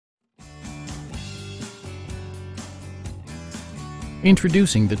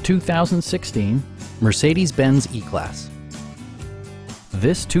Introducing the 2016 Mercedes-Benz E-Class.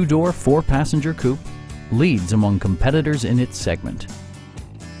 This two-door, four-passenger coupe leads among competitors in its segment.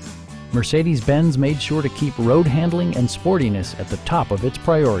 Mercedes-Benz made sure to keep road handling and sportiness at the top of its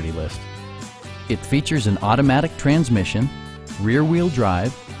priority list. It features an automatic transmission, rear-wheel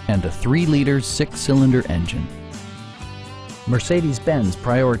drive, and a 3-liter 6-cylinder engine. Mercedes-Benz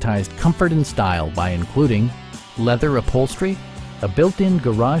prioritized comfort and style by including leather upholstery, a built-in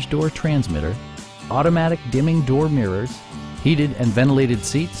garage door transmitter, automatic dimming door mirrors, heated and ventilated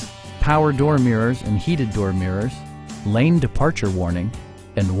seats, power door mirrors and heated door mirrors, lane departure warning,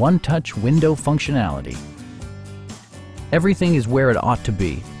 and one-touch window functionality. Everything is where it ought to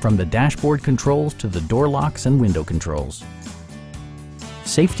be, from the dashboard controls to the door locks and window controls.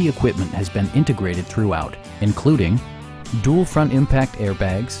 Safety equipment has been integrated throughout, including dual front impact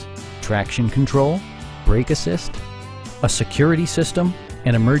airbags, traction control, brake assist, a security system,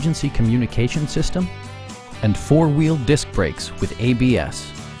 an emergency communication system, and 4-wheel disc brakes with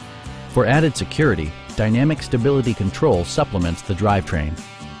ABS. For added security, dynamic stability control supplements the drivetrain.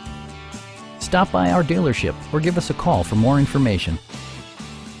 Stop by our dealership or give us a call for more information.